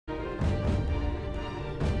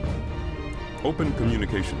Open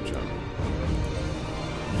communication channel.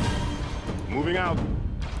 Moving out.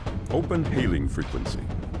 Open hailing frequency.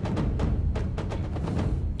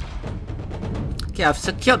 Okay, I've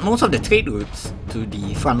secured most of the trade routes to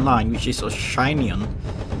the front line, which is Oceanian.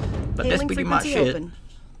 But that's pretty much it.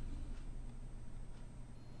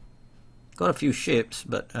 Got a few ships,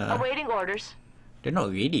 but awaiting orders. They're not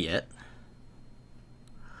ready yet.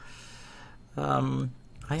 I am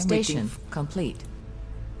Station complete.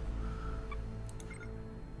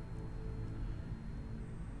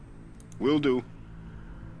 Will do.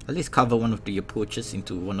 At least cover one of the approaches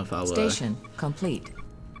into one of our Station complete.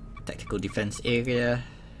 tactical defense area.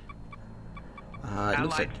 It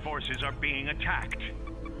looks like forces are being attacked.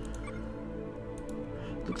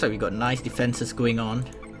 Looks like we got nice defenses going on.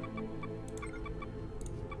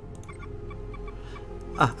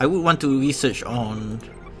 I would want to research on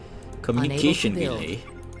communication relay.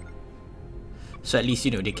 So at least,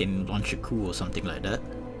 you know, they can launch a coup or something like that.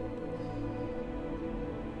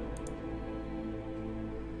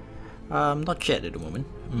 Not yet at the moment.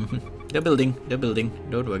 They're building,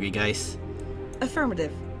 don't worry guys.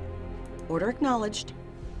 Affirmative. Order acknowledged.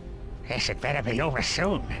 This had better be over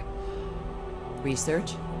soon.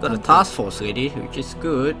 Research Got a task force ready, which is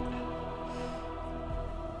good.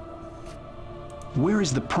 Where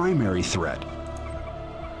is the primary threat?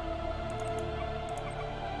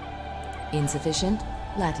 Insufficient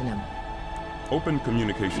platinum. Open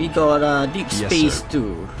communication. We got deep space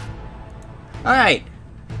too. Alright.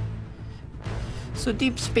 So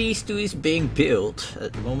Deep Space 2 is being built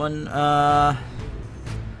at the moment.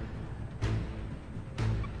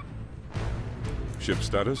 Ship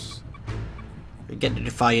status. We get the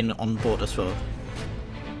Defiant on board as well.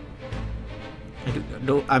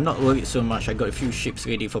 I'm not worried so much. I got a few ships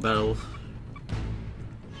ready for battle.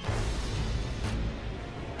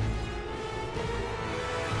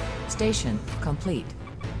 Station complete.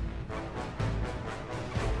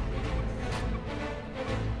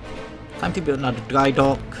 Time to build another dry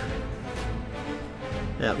dock.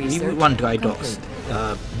 Yeah, we would want dry docks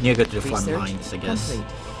nearer to the front lines, I guess.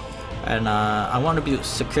 Complete. And I want to build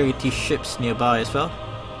security ships nearby as well.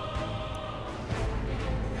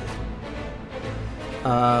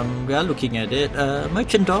 We are looking at it.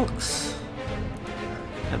 Merchant docks.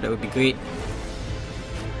 Yeah, that would be great.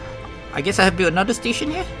 I guess I have built another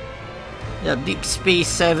station here. Yeah, Deep Space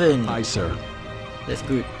 7. Aye, sir. That's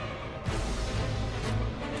good.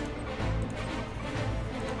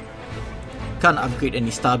 Can't upgrade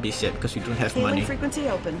any starbase yet because we don't have money. Frequency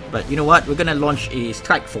open. But you know what? We're gonna launch a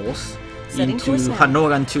strike force into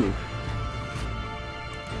Hanoran 2.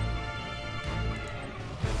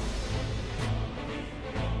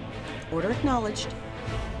 Order acknowledged.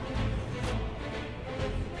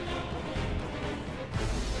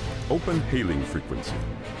 Open hailing frequency.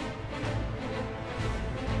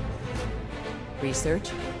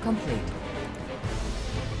 Research complete.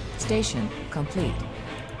 Station complete.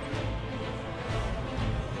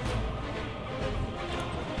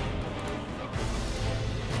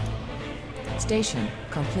 Station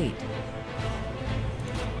complete.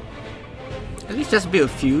 At least just build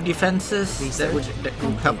a few defenses. That would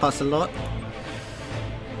help us a lot.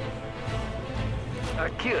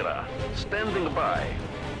 Akira, standing by.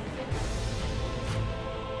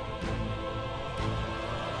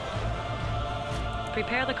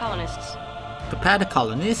 Prepare the colonists. Prepare the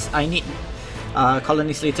colonists. I need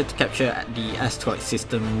colonists later to capture the asteroid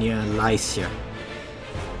system near Lycia.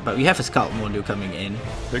 But we have a scout module coming in.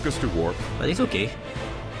 Take us to warp. But it's okay.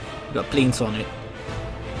 We got planes on it.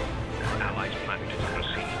 Our allies' planet is under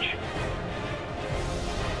siege.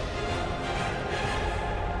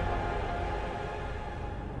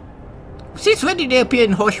 Since when did they appear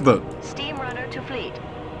in Hoshberg? Steam runner to fleet.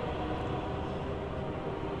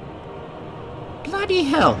 Bloody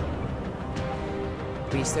hell.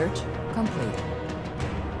 Research complete.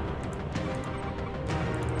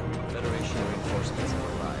 Federation reinforcements have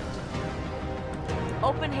arrived.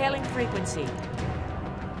 Open hailing frequency.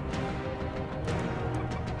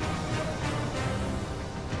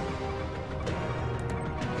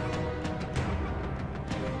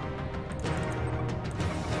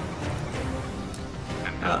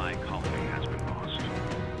 An ally colony has been lost.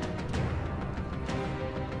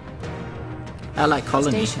 Allied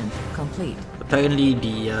colony. Station complete. Apparently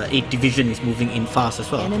the 8th division is moving in fast as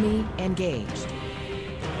well. Enemy engaged.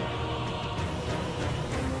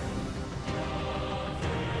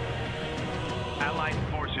 Allied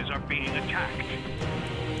forces are being attacked.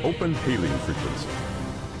 Open hailing frequency.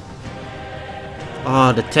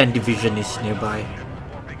 Oh, the 10th division is nearby.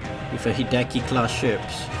 With a Hideki class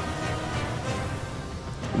ships.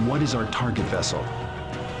 What is our target vessel?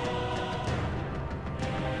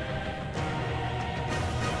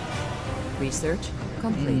 Research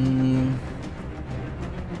complete.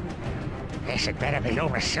 This had better be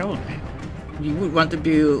over soon. You would want to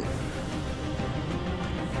build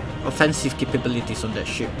offensive capabilities on that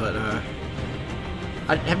ship, but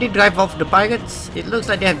have they drive off the pirates? It looks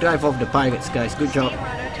like they have drive off the pirates, guys. Good job. Steam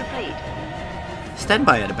runner to fleet. Stand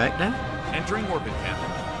by at the back there. Entering orbit,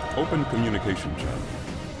 Captain. Open communication channel.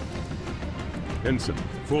 Ensign,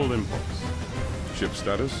 full impulse. Ship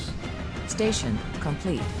status. Station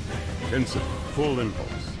complete. Ensign, full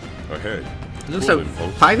impulse. Ahead. Looks full like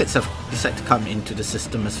impulse. pirates have decided to come into the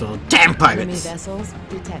system as well. Damn Enemy pirates! vessels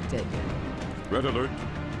detected. Red alert.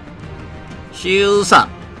 Shields up!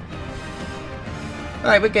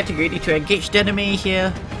 Alright, we're getting ready to engage the enemy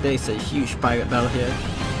here. There's a huge pirate battle here.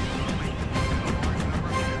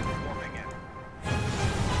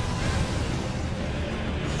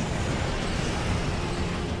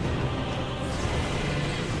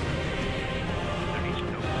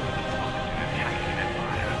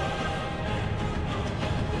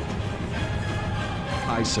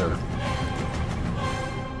 Aye, sir.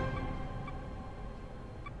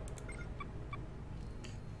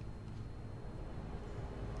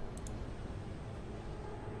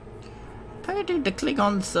 Apparently the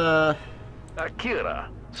Klingons, Akira,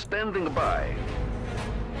 standing by.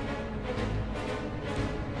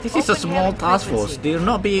 this is a Open small hailing task force. frequency.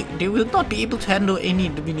 They will not be able to handle any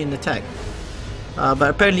Dominion attack. But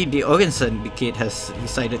apparently the Organ Syndicate has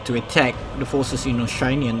decided to attack the forces in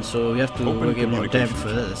Oceanian, so we have to Open worry about them communication.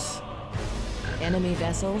 first. Enemy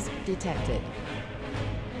vessels detected.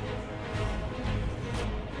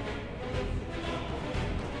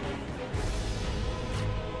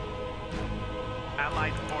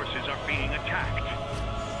 Allied forces are being attacked.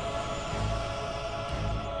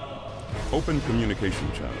 Open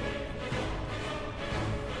communication channel.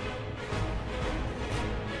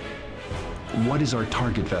 What is our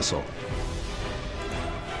target vessel?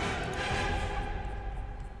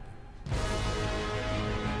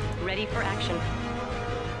 Ready for action.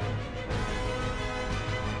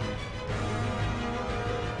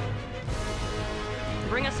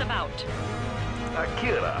 Bring us about.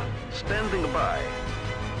 Akira, standing by.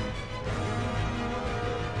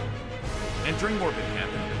 Entering orbit,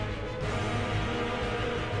 Captain.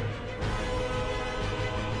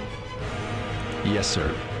 Yes,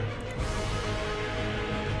 sir.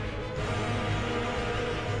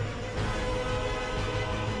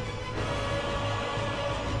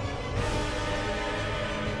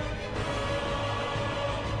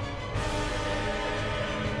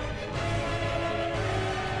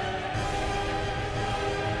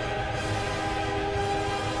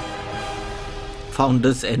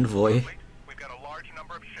 Founder's Envoy. We've got a large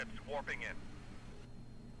number of ships warping in.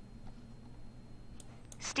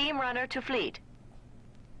 Steam runner to fleet.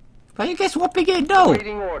 Why are you guys warping in? No!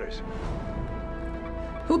 Waiting orders.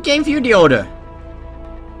 Who gave you the order?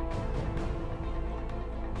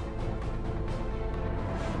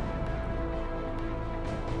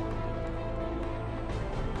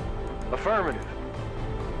 Affirmative.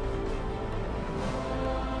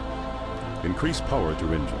 Increase power to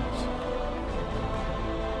engines.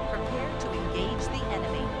 Prepare to engage the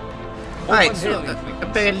enemy. Alright, so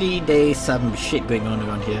apparently there's some shit going on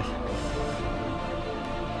around here.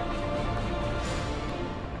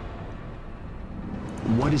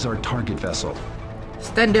 What is our target vessel?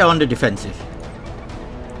 Stand there on the defensive.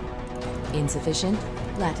 Insufficient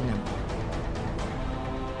platinum.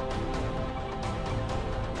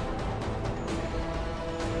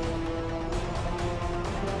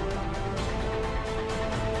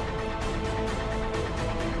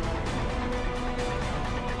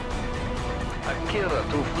 Akira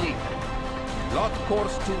to fleet. Lock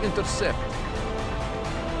course to intercept.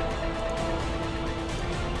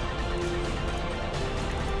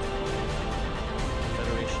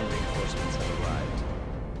 Federation reinforcements have arrived.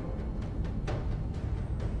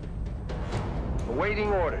 Awaiting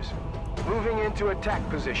orders. Moving into attack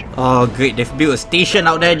position. Oh great, they've built a station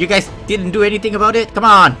out there. You guys didn't do anything about it? Come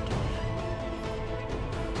on!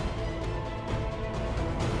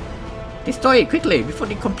 Destroy it quickly before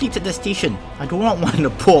they completed the station. I do not want a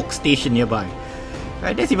Borg station nearby.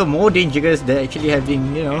 Right, that's even more dangerous than actually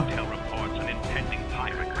having, you know... Intel reports an impending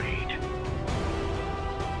pirate raid.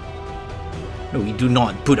 No, we do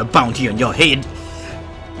not put a bounty on your head.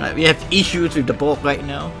 Right, we have issues with the Borg right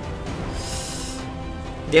now.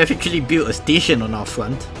 They have actually built a station on our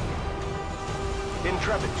front.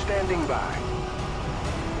 Intrepid standing by.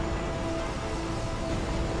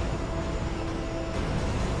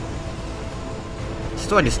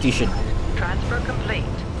 Destroy the station. Transfer complete.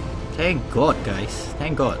 Thank God, guys.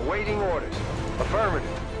 Thank God. Awaiting orders. Affirmative.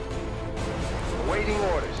 Awaiting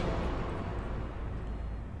orders.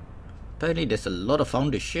 Apparently there's a lot of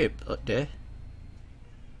founder ship out there.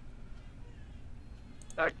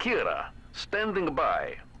 Akira, standing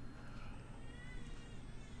by.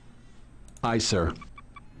 Aye, sir.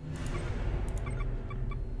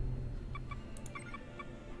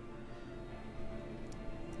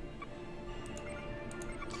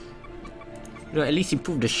 You know, at least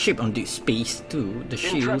improve the ship on this space too. The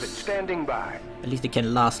shields. Standing by. At least they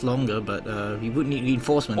can last longer, but we would need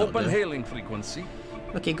reinforcement out Open there. hailing frequency.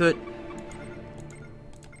 Okay, good.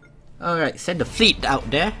 Alright, send the fleet out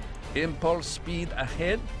there. Impulse speed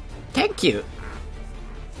ahead. Thank you.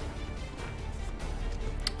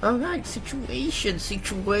 Alright, situation.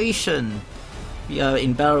 We are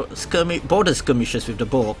in border skirmishes with the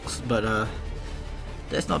Borgs, but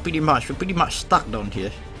that's not pretty much. We're pretty much stuck down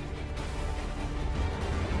here.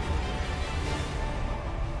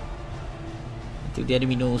 Until the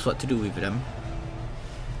enemy knows what to do with them.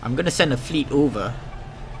 I'm gonna send a fleet over.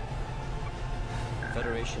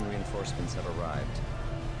 Federation reinforcements have arrived.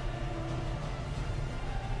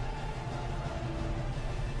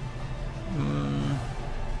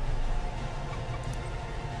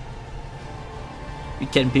 We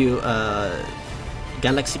can build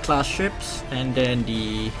Galaxy class ships and then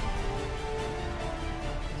the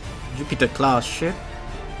Jupiter class ship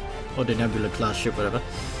or the Nebula class ship, whatever.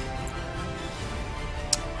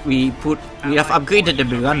 We have upgraded the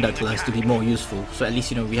Miranda class to be more useful, so at least,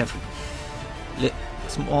 you know, we have a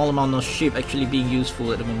small amount of ship actually being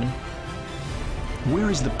useful at the moment. Where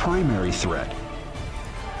is the primary threat?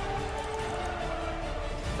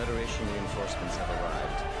 Federation reinforcements have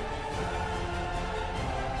arrived.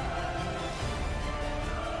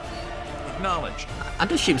 Acknowledged.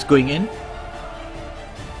 Other ships going in.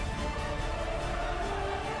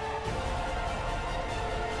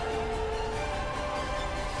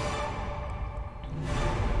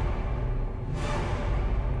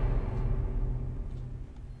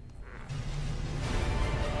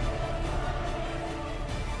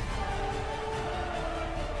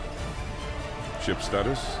 Ship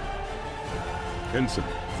status. Ensign,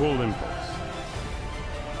 full impulse.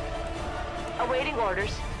 Awaiting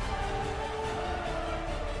orders.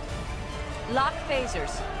 Lock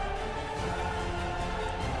phasers.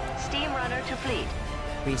 Steam runner to fleet.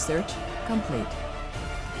 Research complete.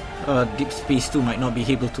 Deep Space 2 might not be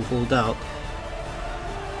able to hold out.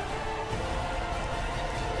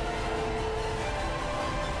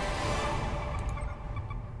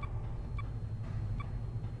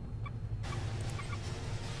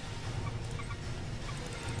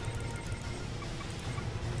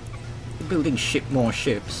 Building more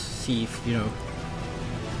ships, see if, you know,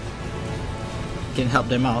 can help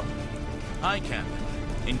them out. Aye, Captain.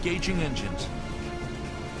 Engaging engines.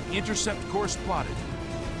 Intercept course plotted.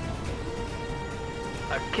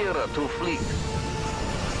 Akira to fleet.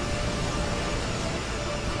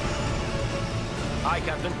 Aye,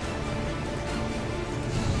 Captain.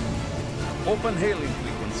 Open hailing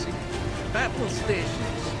frequency. Battle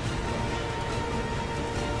stations.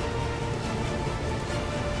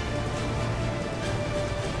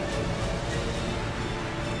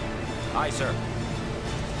 Aye, sir.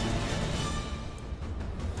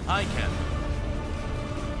 Aye, Captain.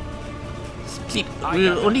 See,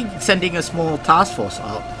 we're only sending a small task force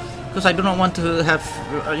out because I do not want to have,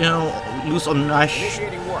 you know, lose on Rush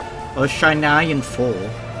Initiating warp. or Shinian 4.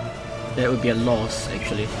 That would be a loss,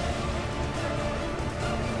 actually.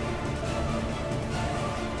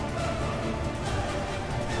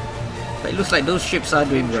 But it looks like those ships are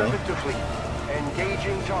doing well. To fleet.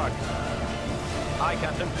 Engaging target. Aye,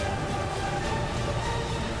 Captain.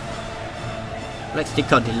 Let's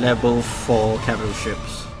take out the level 4 cavalry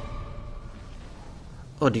ships.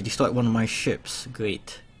 Oh, they destroyed one of my ships.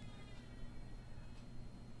 Great.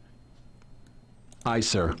 Aye,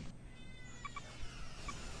 sir.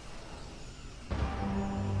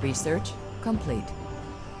 Research complete.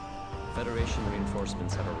 Federation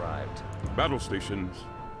reinforcements have arrived. Battle stations.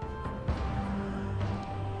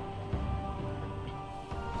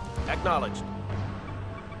 Acknowledged.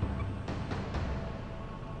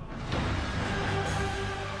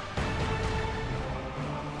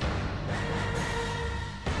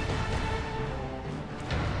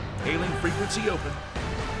 Hailing frequency open.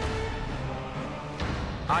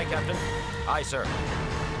 Aye, Captain. Aye, sir.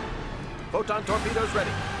 Photon torpedoes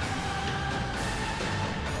ready.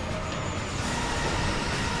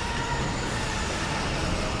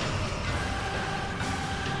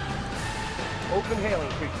 Open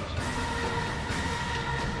hailing frequency.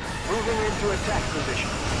 Moving into attack position.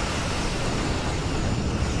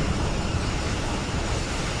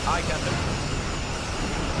 Aye, Captain.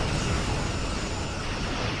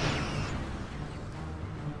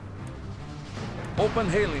 Open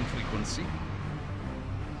hailing frequency.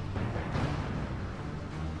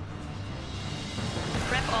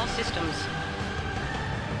 Prep all systems.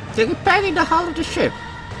 They're repairing the hull of the ship.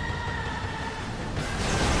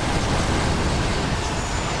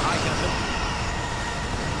 Aye, Captain.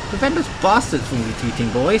 Prevent those bastards from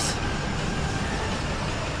retreating, boys.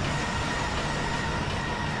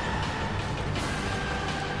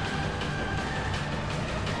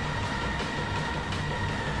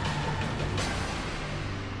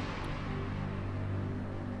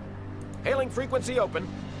 Hailing frequency open.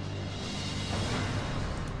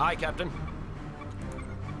 Aye, Captain.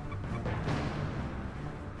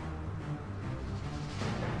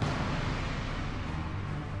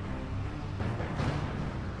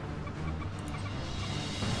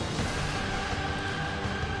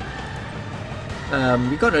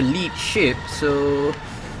 We got a lead ship, so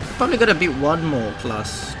probably gonna build one more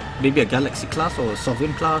class. Maybe a Galaxy class or a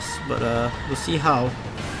Sovereign class, but we'll see how.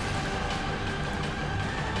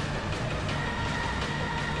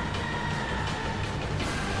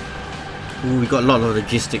 Ooh, we got a lot of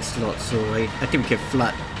logistics slots, so I think we can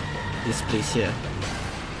flood this place here.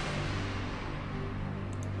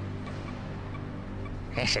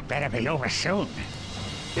 This had better be over soon.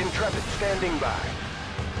 Intrepid standing by.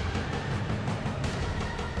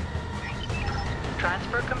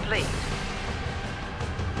 Transfer complete.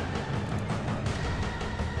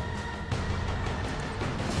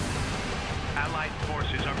 Allied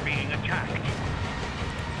forces are being attacked.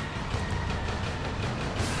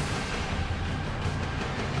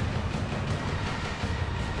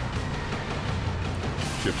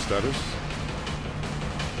 Ship status.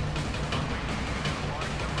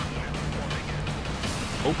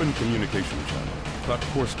 Open communication channel. Plot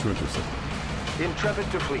course to intercept.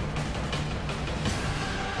 Intrepid to fleet.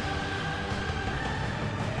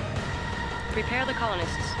 Prepare the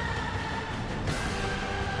colonists.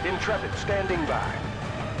 Intrepid standing by.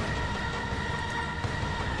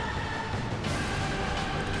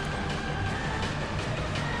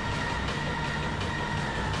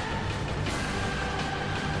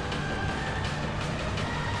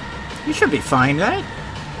 We should be fine, right?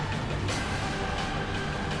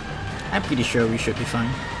 I'm pretty sure we should be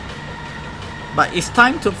fine. But it's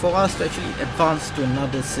time for us to actually advance to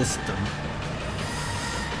another system.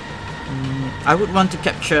 I would want to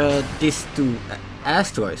capture these two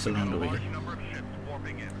asteroids along the way.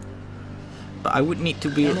 But I would need to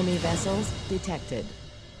build... Enemy vessels detected.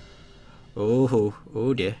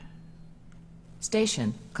 Oh dear.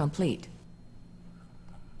 Station complete.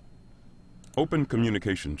 Open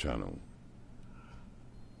communication channel.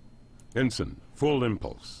 Ensign, full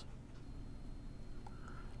impulse.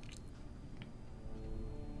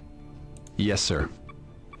 Yes, sir.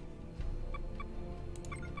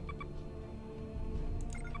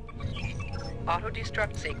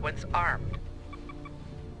 Auto-destruct sequence armed.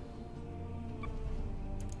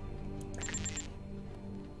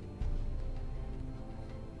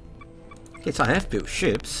 Yes, I have built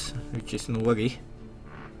ships, which is no worry.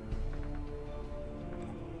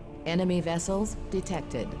 Enemy vessels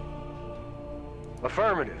detected.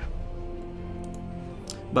 Affirmative.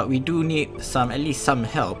 But we do need at least some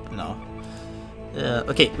help now.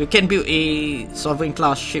 Okay, we can build a Sovereign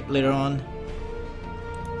class ship later on,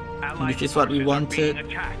 which is what we wanted.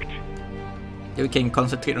 Then we can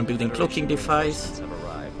concentrate on building cloaking device,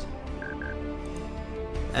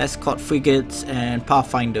 escort frigates, and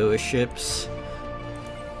Pathfinder ships.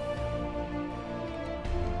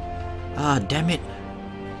 Ah, damn it.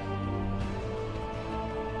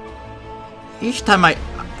 Each time I...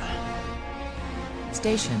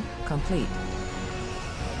 Station complete.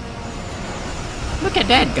 Look at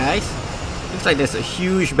that, guys. Looks like there's a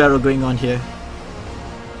huge battle going on here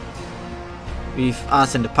with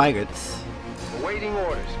us and the pirates. Awaiting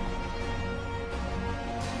orders.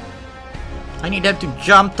 I need them to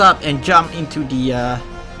jump up and jump into the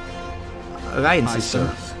Orion Aye,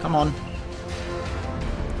 system. sir. Come on.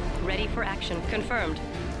 Ready for action. Confirmed.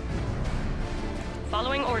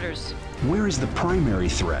 Following orders. Where is the primary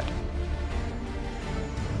threat?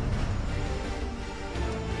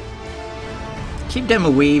 Keep them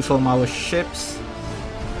away from our ships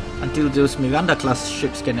until those Miranda class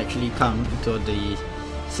ships can actually come into the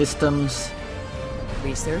systems.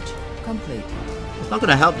 Research complete. It's not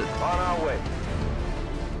gonna help it. On our way.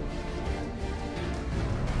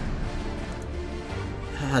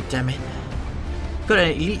 Ah, damn it. Got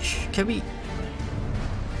an elite can we...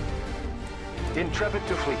 Intrepid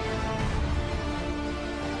to fleet.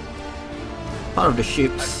 Part of the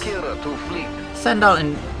ships. Akira to fleet. Send out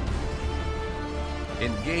and...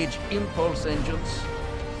 Engage impulse engines.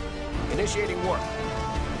 Initiating work.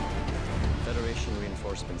 Federation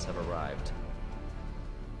reinforcements have arrived.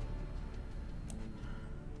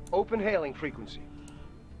 Open hailing frequency.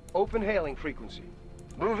 Open hailing frequency.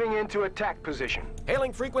 Moving into attack position.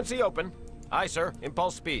 Hailing frequency open. Aye, sir.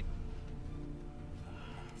 Impulse speed.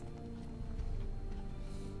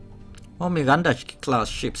 Well, Miranda-class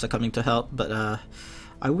ships are coming to help, but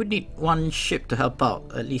I would need one ship to help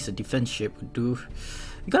out. At least a defense ship would do.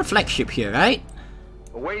 We got a flagship here, right?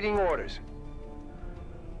 Awaiting orders.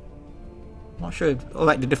 Not sure.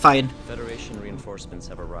 Alright, the Defiant. Federation reinforcements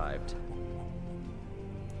have arrived.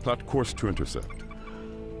 Plot course to intercept.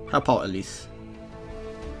 Help out at least.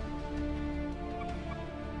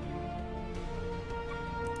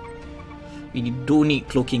 We do need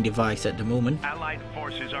cloaking device at the moment. Allied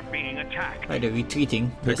forces are being attacked. Right, they're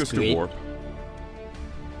retreating. Take That's us great. to warp.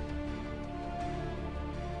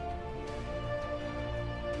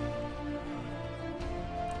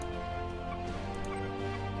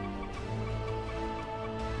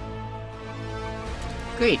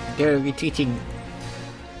 Great, they're retreating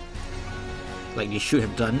like they should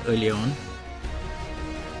have done earlier on.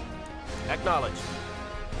 Acknowledged.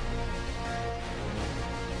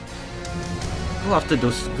 Go after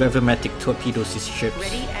those gravimetric torpedoes, his ships.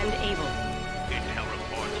 Ready and able. Intel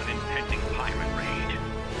reports an impending pirate raid.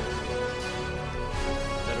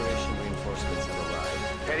 Federation reinforcements have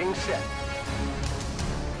arrived. Heading set.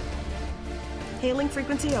 Hailing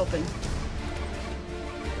frequency open.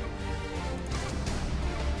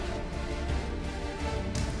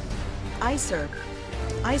 Aye, sir.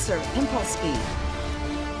 Aye, sir. Impulse speed.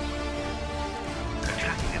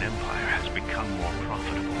 Attacking an empire has become more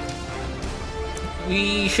profitable.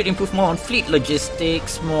 We should improve more on fleet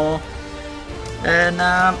logistics, more. And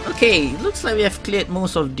okay, looks like we have cleared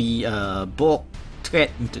most of the Borg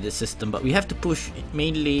threat into the system, but we have to push it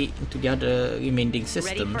mainly into the other remaining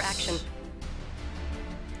systems. Ready for action.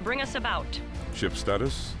 Bring us about. Ship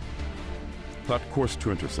status. Plot course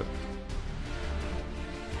to intercept.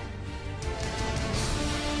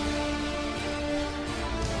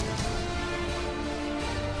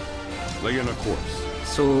 Lay in a course.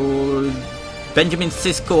 So Benjamin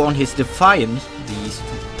Sisko on his Defiant, these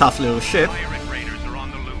tough little ship, Pirate raiders are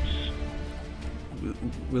on the loose.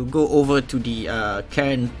 will go over to the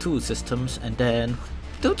Karen 2 systems, and then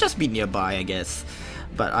they'll just be nearby, I guess.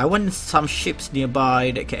 But I want some ships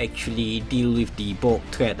nearby that can actually deal with the Borg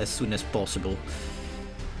threat as soon as possible.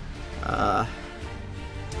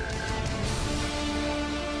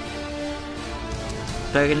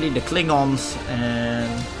 Apparently the Klingons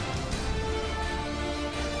and...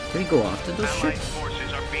 Can we go after those Allied ships?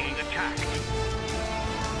 forces are being attacked.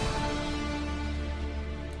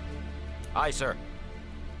 Aye, sir.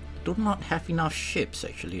 Do not have enough ships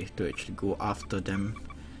actually to actually go after them.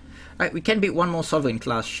 Right, we can beat one more Sovereign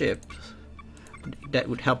class ship. That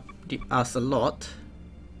would help us a lot.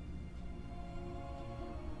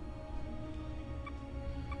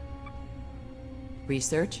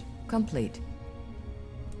 Research complete.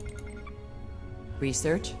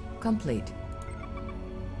 Research complete.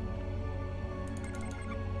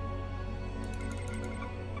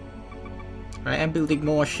 I am building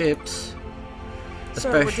more ships.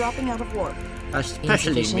 Sir, we're dropping out of warp.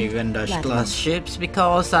 Especially Insufficient Miranda platinum. class ships,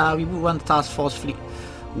 because we would want task force fleet.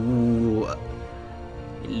 Ooh,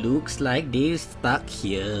 it looks like they're stuck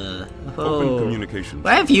here. Open communication.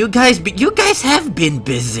 Where have you guys been? You guys have been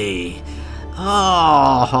busy.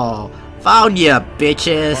 Oh, found ya,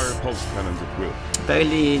 bitches. Fire pulse cannons at will.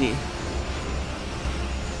 Barely.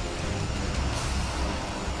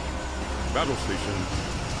 Battle station.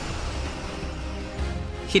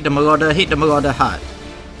 Hit the Marauder hard.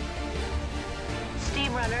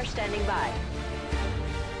 Steam runner standing by.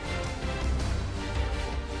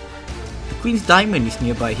 The Queen's Diamond is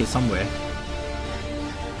nearby here somewhere.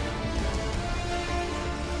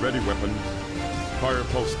 Ready weapons. Fire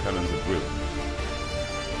pulse cannons at will.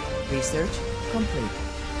 Research complete.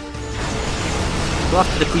 Go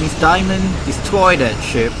after the Queen's Diamond, destroy that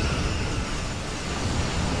ship.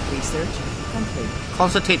 Research complete.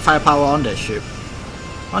 Concentrate firepower on that ship.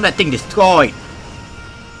 On that thing destroyed.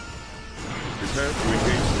 Prepare to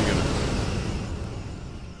engage the enemy.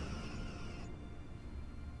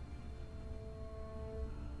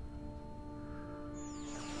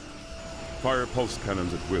 Fire pulse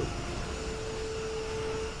cannons at will.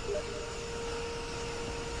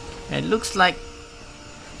 And it looks like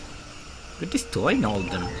we're destroying all of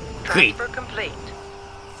them. Great. Transfer complete.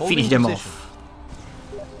 Finish them off.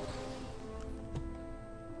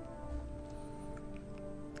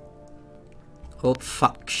 Oh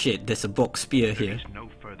fuck shit, there's a Borg spear here. There is no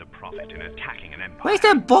further profit in attacking an empire. Where's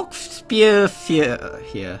that Borg spear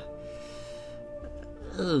here?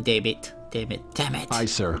 Oh damn it. Damn it, damn it. Aye,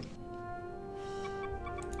 sir.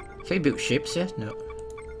 Can we build ships, yeah? No.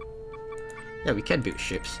 Yeah, we can build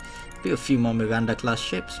ships. Build a few more Miranda-class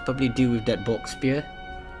ships. Probably deal with that Borg spear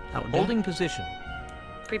out there. Holding position.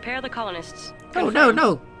 Prepare the colonists. Oh, no,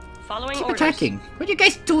 no. Following Keep orders. attacking. What are you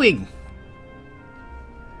guys doing?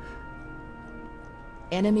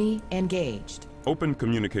 Enemy engaged. Open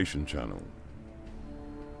communication channel.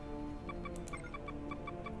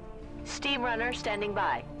 Steam runner standing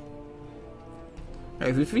by.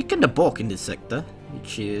 Right, we've weakened the Borg in this sector,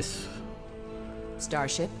 which is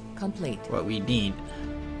Starship complete. what we need.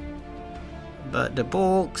 But the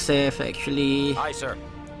Borgs have actually Aye, sir.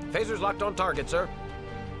 Phasers locked on target, sir.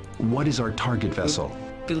 What is our target vessel?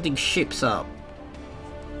 building ships up.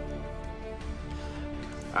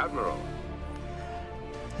 Admiral.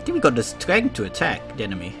 I think we got the strength to attack the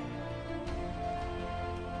enemy.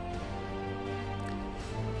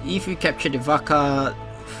 If we capture the Vaka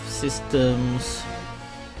systems,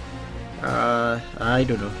 I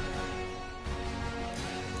don't know.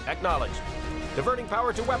 Acknowledged. Diverting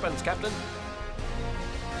power to weapons, Captain.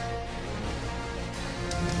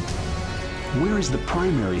 Where is the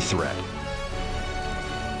primary threat?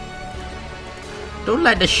 Don't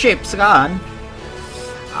let the ships run.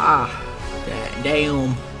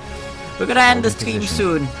 Damn. We're gonna end the stream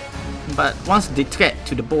soon. But once the threat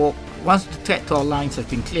to the Borg, once the threat to our lines have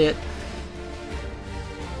been cleared,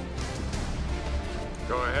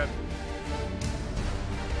 Go ahead.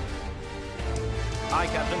 Aye,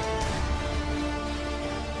 Captain.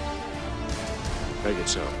 Make it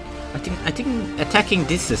so. I think attacking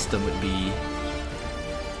this system would be.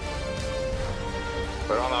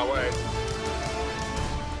 We're on our way.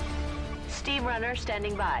 Steam runner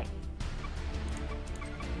standing by.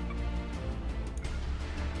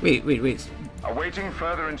 Wait. Awaiting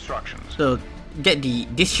further instructions. So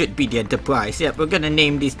this should be the Enterprise. Yep, we're gonna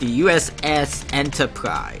name this the USS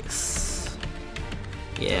Enterprise.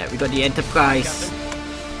 Yeah, we got the Enterprise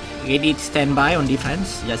ready to stand by on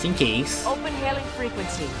defense, just in case. Open hailing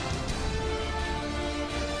frequency.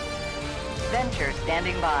 Venture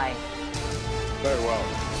standing by. Very well.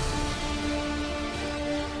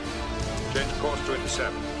 Change course to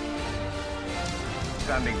intercept.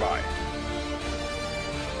 Standing by.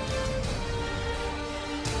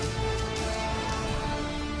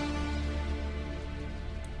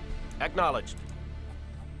 Acknowledged.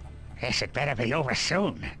 This had better be over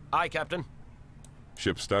soon. Aye, Captain.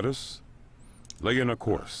 Ship status. Lay in a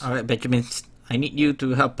course. Alright, Benjamin, I need you to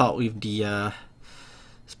help out with the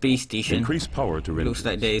space station. Increase power to Looks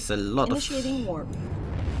like there is a lot Initiating warp. of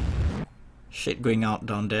shit going out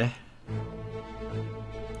down there.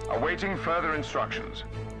 Awaiting further instructions.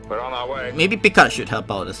 We're on our way. Maybe Picard should help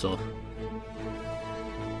out as well.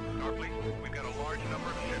 Starfleet, we've got a large number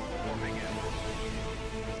of ships forming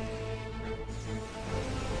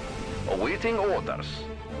in. Awaiting orders.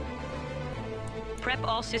 Prep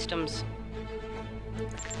all systems.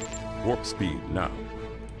 Warp speed now.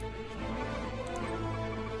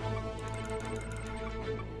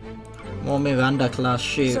 More Miranda class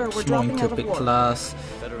ships, Sir, we're more dropping out of Intrepid warp. class.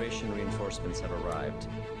 Federation reinforcements have arrived.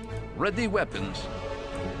 Ready weapons.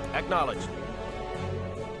 Acknowledged.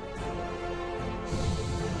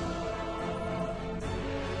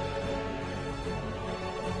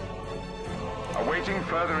 Awaiting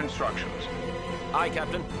further instructions. Aye,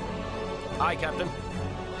 Captain. Aye, Captain.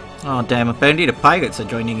 Oh damn, apparently the pirates are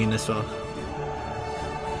joining in as well.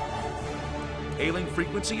 Hailing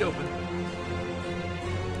frequency open.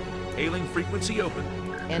 Hailing frequency open.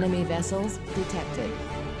 Enemy vessels detected.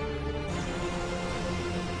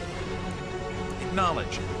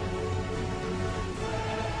 Acknowledge.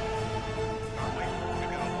 Starfleet, we've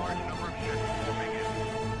got a large number of ships forming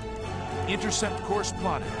in. Intercept course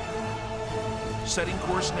plotted. Setting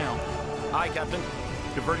course now. Aye, Captain.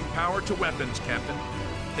 Diverting power to weapons, Captain.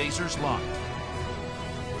 Phasers locked.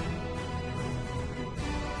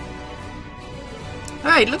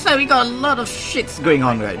 Alright, looks like we got a lot of shits going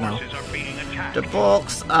on right now. Forces are being attacked. The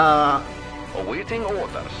Borgs are Awaiting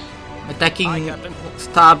orders. attacking Aye, Captain.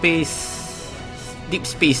 Starbase Deep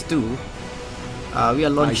Space 2. We are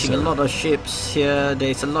launching Aye, a sir. lot of ships here.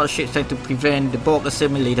 There's a lot of ships trying to prevent the Borg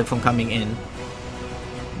assimilator from coming in.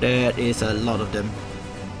 There is a lot of them.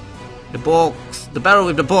 The Borgs, the battle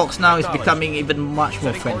with the Borgs now is becoming even much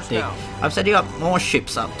more Setting course frantic. now. I'm setting up more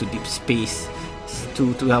ships up to deep space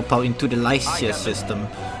to help out into the Lycia Captain. system.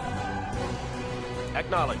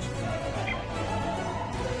 Acknowledged.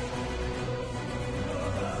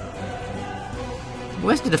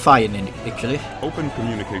 Where's the Defiant in actually? Open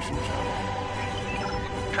communication channel.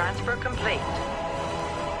 Transfer complete.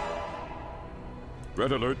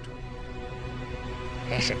 Red alert.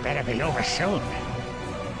 This had better be over soon.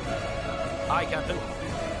 Aye, Captain.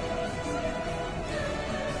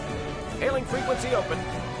 Hailing frequency open.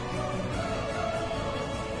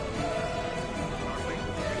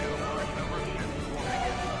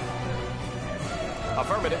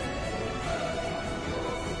 Affirmative.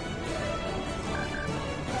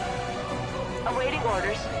 Awaiting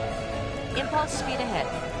orders. Impulse speed ahead.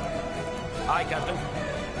 Aye, Captain.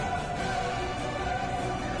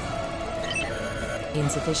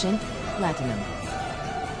 Insufficient. Platinum.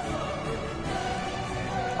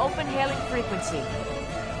 Open hailing frequency.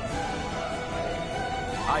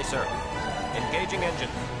 Aye, sir. Engaging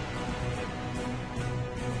engines.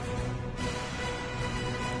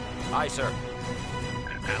 Aye, sir.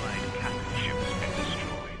 An allied captain ship has been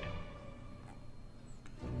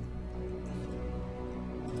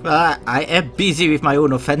destroyed. I am busy with my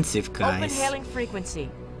own offensive, Open guys. hailing frequency.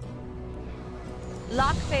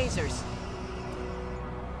 Lock phasers.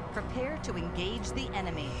 Prepare to engage the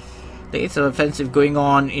enemy. There is an offensive going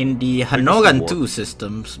on in the Hanogan 2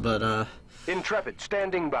 systems, but Intrepid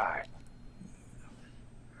standing by.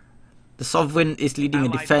 the Sovereign is leading a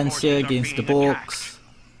defense here against the Borgs.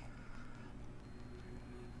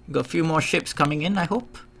 Got a few more ships coming in, I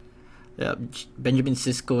hope. Yeah, Benjamin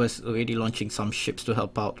Sisko is already launching some ships to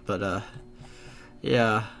help out, but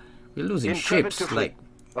yeah, we're losing Intrepid ships to like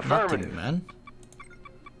Affirmative. nothing, man.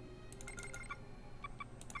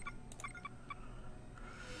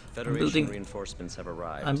 Federation reinforcements have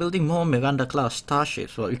arrived. I'm building more Miranda-class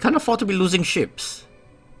starships, but we can't afford to be losing ships.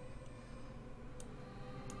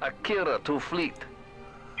 Akira to fleet.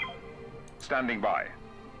 Standing by.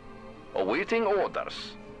 Awaiting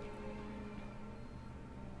orders.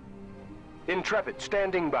 Intrepid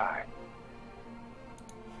standing by.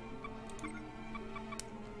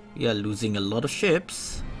 We are losing a lot of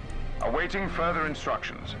ships. Awaiting further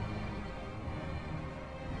instructions.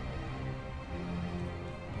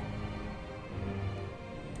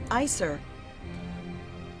 Aye, sir.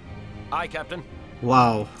 Aye, Captain.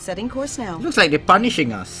 Wow. Setting course now. Looks like they're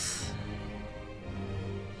punishing us.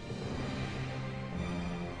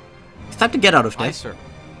 It's time to get out of there. Aye, sir.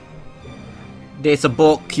 There's a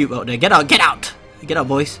Borg cube out there. Get out! Get out! Get out,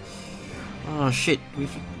 boys. Oh shit!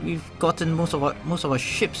 We've gotten most of our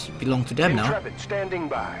ships belong to them now. Intrepid standing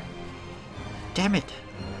by. Damn it!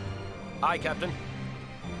 Aye, Captain.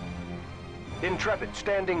 Intrepid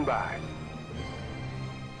standing by.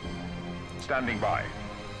 Standing by.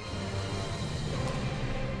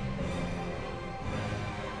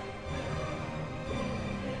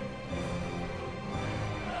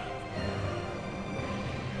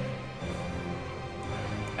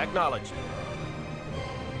 Acknowledged.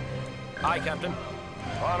 Aye, Captain.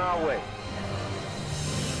 On our way.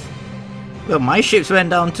 Well, my ships went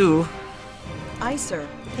down too. Aye, sir.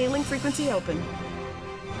 Hailing frequency open.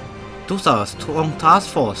 Those are a strong task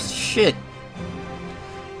force. Shit.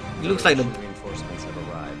 It looks like the Reinforcements have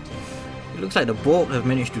arrived. It looks like the Borg have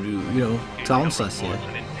managed to do, you know, trounce us here.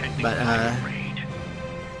 But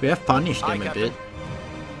we have punished them a bit.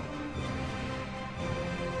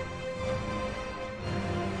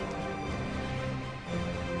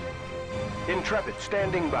 Intrepid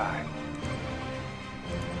standing by.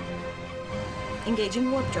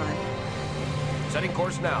 Engaging warp drive. Setting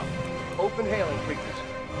course now. Open hailing frequency.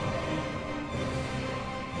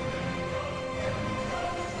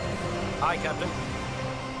 Aye, Captain.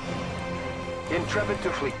 Intrepid to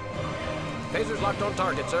fleet. Phasers locked on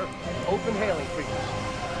target, sir. Open hailing frequency.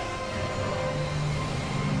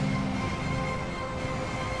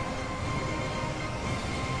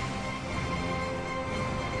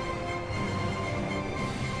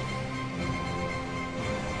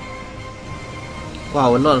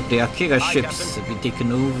 Wow, a lot of the Akira ships have been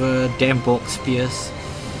taken over. Damn Borg spears.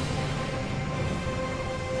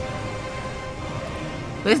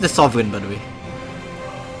 Where's the Sovereign, by the way?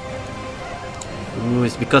 Ooh,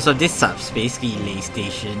 it's because of this subspace relay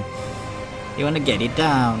station. You wanna get it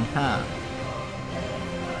down, huh?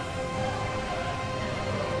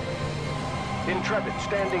 Intrepid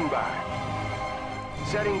standing by.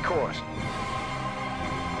 Setting course.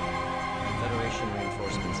 Federation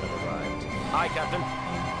reinforcements have arrived. Aye, Captain.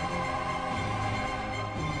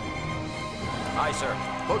 Aye, sir.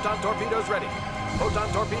 Photon torpedoes ready.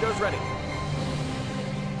 Photon torpedoes ready.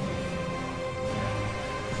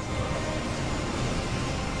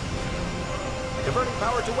 Diverting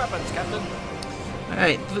power to weapons, Captain.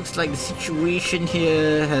 Alright, looks like the situation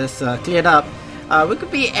here has cleared up. We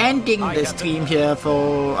could be ending the stream here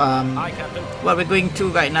for what we're going to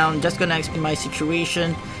right now. I'm just gonna explain my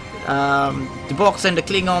situation. the Borgs and the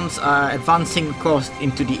Klingons are advancing across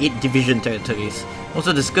into the 8th Division territories.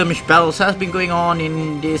 Also, the skirmish battles has been going on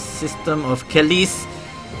in this system of Kalis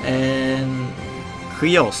and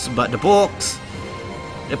Krios, but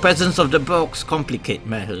the presence of the Borgs complicate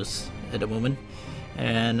matters at the moment.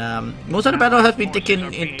 And most of the battle has been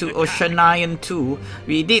taken into Oceanian 2.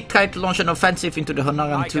 We did try to launch an offensive into the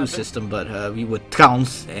Honoran 2 system, but we were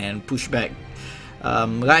trounced and pushed back.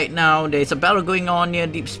 Right now, there's a battle going on near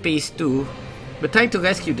Deep Space 2. We're trying to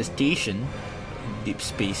rescue the station, Deep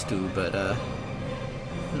Space 2, but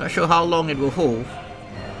I'm not sure how long it will hold.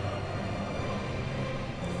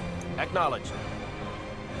 Acknowledged.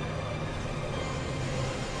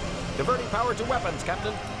 Diverting power to weapons,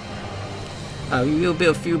 Captain. We will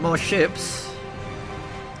build a few more ships.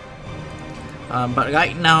 But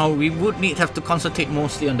right now, we would have to concentrate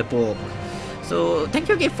mostly on the Borg. So, thank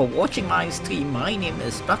you again for watching my stream. My name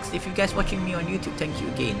is Bucksteeth. If you guys watching me on YouTube, thank you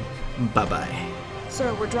again. Bye-bye.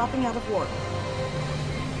 Sir, we're dropping out of warp.